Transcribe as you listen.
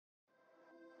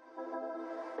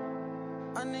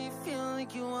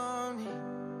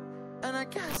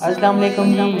السلام علیکم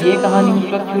جی، یہ کہانی اس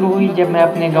وقت شروع ہوئی جب میں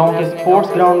اپنے گاؤں کے سپورٹس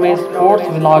گراؤنڈ میں سپورٹس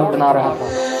ولاگ بنا رہا تھا۔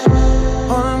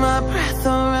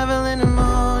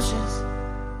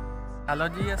 ہیلو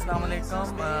جی، السلام علیکم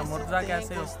مرزا،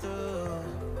 کیسے ہو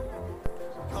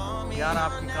یار؟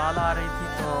 آپ کی کال آ رہی تھی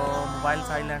تو موبائل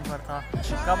سائلنٹ پر تھا۔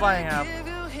 کب آئے ہیں آپ؟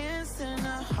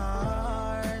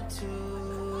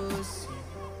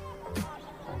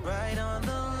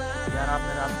 یار آپ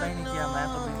نے رابطہ ہی نہیں کیا، میں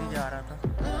تو بزی جا رہا تھا۔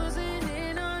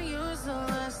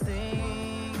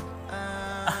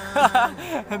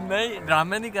 نہیں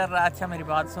ڈرامے نہیں کر رہا۔ اچھا میری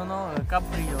بات سنو، کب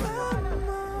فری ہو رہے ہو؟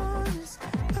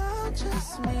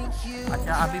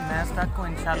 اچھا ابھی میں اسٹک ہوں،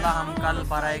 انشاءاللہ ہم کل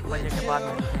 12-1 بجے کے بعد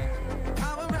ملتے ہیں۔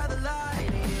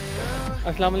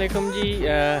 السلام علیکم جی،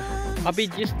 ابھی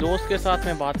جس دوست کے ساتھ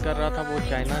میں بات کر رہا تھا وہ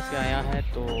چائنا سے آیا ہے،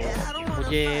 تو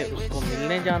مجھے اس کو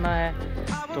ملنے جانا ہے،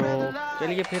 تو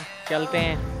چلیے پھر چلتے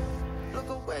ہیں۔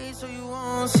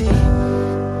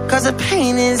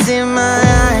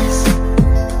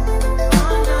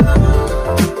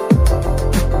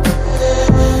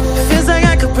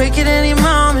 Break it any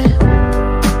moment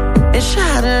and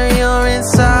shatter your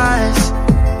insides.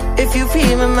 If you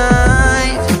feel my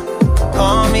mind,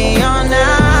 call me all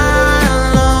night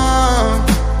long.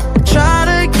 Try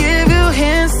to give you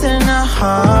hints and a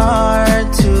heart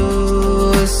to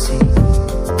see.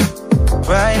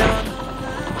 Right on.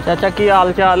 چاچا کی حال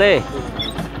چال ہے؟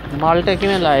 مالٹے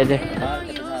کیویں لائے جے؟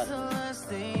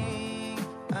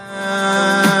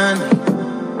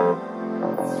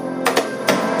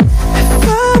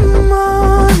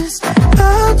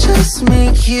 Just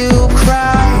make you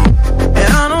cry, and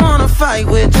I don't wanna fight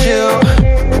with you.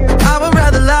 I would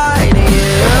rather lie to you.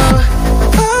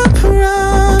 I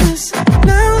promise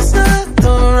now's not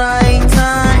the right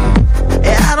time,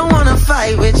 and I don't wanna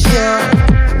fight with you.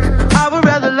 I would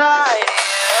rather lie to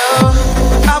you.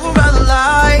 I would rather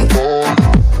lie.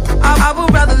 I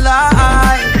would rather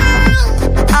lie.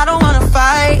 I don't wanna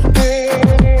fight.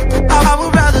 I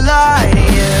would rather lie to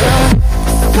you.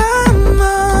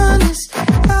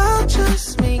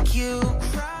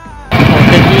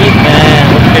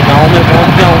 گاؤں میں پہنچ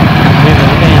گیا ہوں، یہ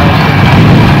ملتے ہیں یہاں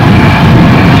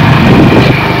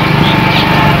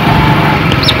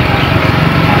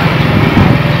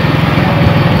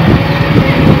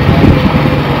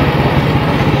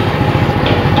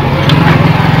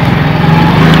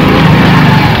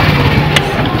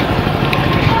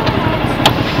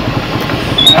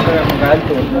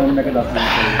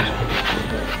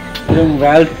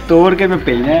mobile توڑ کے میں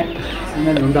پہنا ہے،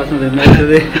 میں ڈھونڈا سو دینا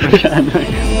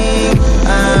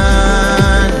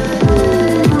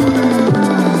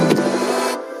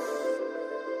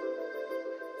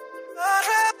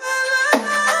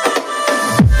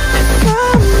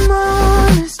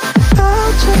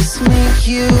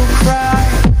you cry,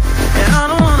 and I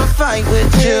don't wanna fight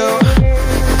with you.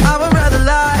 I would rather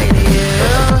lie to you.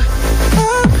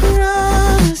 I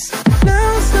promise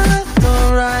now's not the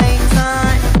right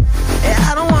time, and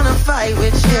I don't wanna fight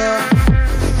with you.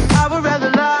 I would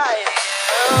rather lie to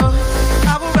you.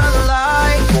 I would rather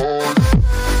lie.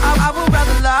 I would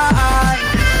rather lie.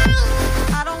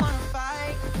 I don't wanna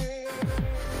fight.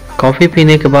 کافی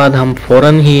پینے کے بعد ہم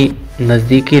فوراً ہی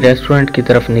نزدیکی restaurant کی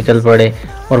طرف نکل پڑے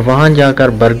اور وہاں جا کر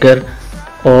برگر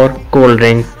اور کولڈ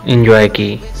ڈرنک انجوائے کی۔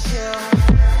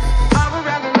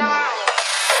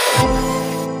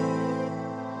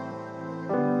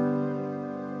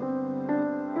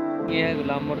 یہ ہے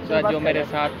غلام مرزا جو میرے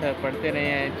ساتھ پڑھتے رہے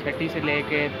ہیں 6ٹھی سے لے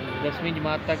کے 10ویں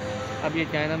جماعت تک۔ اب یہ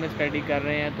چائنا میں اسٹڈی کر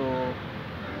رہے ہیں، تو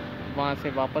وہاں سے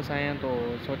واپس آئے ہیں تو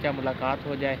سوچا ملاقات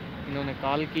ہو جائے۔ انہوں نے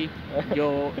کال کی، جو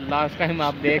لاسٹ ٹائم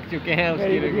آپ دیکھ چکے ہیں، اس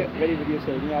کی ویڈیو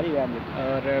صحیح نہیں آ رہی ہے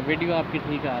اور ویڈیو آپ کی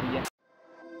ٹھیک آ رہی ہے۔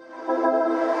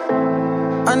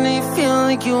 I know you feel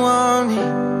like you want me,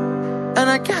 and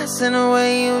I guess in a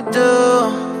way you do.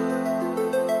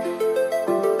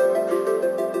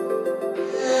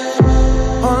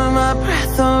 Holding my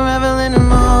breath, I'm reveling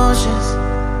emotions.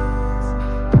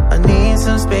 I need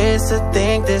some space to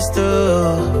think this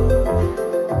through.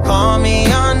 Call me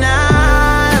all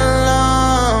night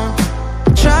long.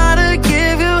 Try to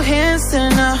give you hints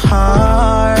and a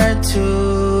heart to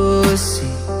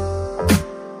see.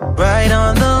 Right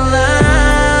on the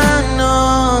line, no.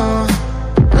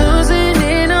 Losing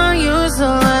it on you's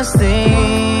the last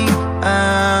thing I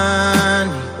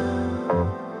need.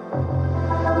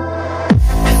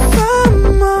 If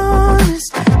I'm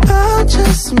honest, I'll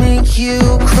just make you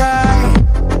cry,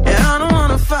 and I don't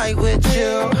wanna fight with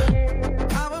you.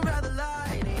 I would rather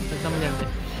lie to you.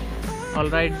 All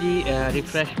right G,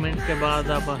 refreshment کے بعد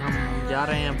اب ہم جا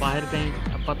رہے ہیں باہر کہیں،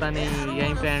 پتہ نہیں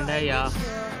یہیں پہ اینڈ ہے یا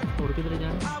اور کدھر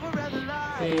جانا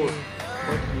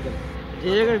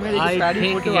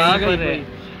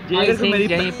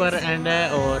یہیں پر اینڈ ہے.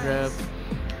 اور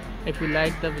if you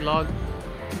like the vlog,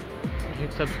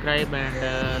 hit subscribe and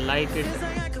like it.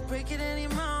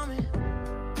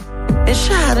 And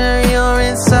shatter your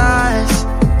insides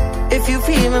if you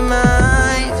feel my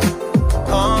mind.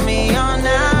 Call me on